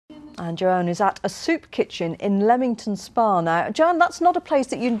And Joanne is at a soup kitchen in Leamington Spa now. Joanne, that's not a place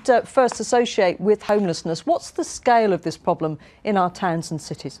that you'd first associate with homelessness. What's the scale of this problem in our towns and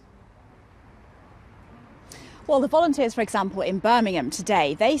cities? Well, the volunteers, for example, in Birmingham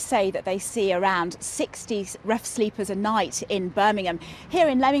today, they say that they see around 60 rough sleepers a night in Birmingham. Here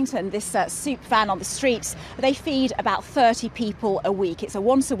in Leamington, this soup van on the streets, they feed about 30 people a week. It's a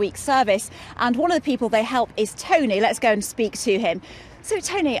once-a-week service, and one of the people they help is Tony. Let's go and speak to him. So,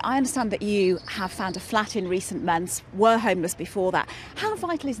 Tony, I understand that you have found a flat in recent months, were homeless before that. How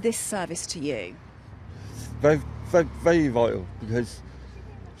vital is this service to you? Very, very, very vital, because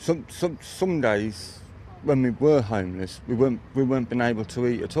some days when we were homeless, we weren't been able to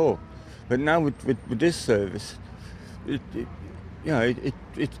eat at all. But now with this service, it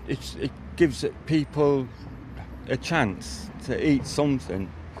gives people a chance to eat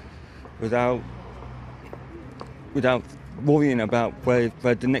something without worrying about where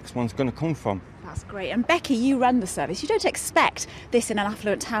the next one's going to come from. That's great. And Beckie, you run the service. You don't expect this in an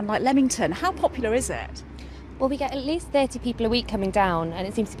affluent town like Leamington. How popular is it? Well, we get at least 30 people a week coming down, and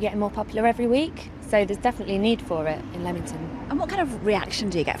it seems to be getting more popular every week. So there's definitely a need for it in Leamington. And what kind of reaction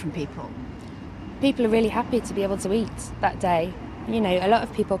do you get from people? People are really happy to be able to eat that day. You know, a lot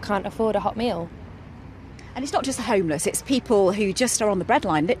of people can't afford a hot meal. And it's not just the homeless, it's people who just are on the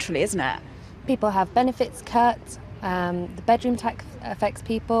breadline, literally, isn't it? People have benefits cut, the bedroom tax affects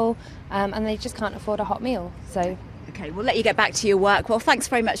people, and they just can't afford a hot meal. So. OK, we'll let you get back to your work. Well, thanks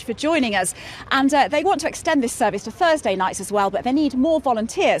very much for joining us. And they want to extend this service to Thursday nights as well, but they need more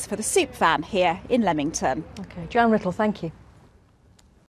volunteers for the soup van here in Leamington. OK, Joanne Riddle, thank you.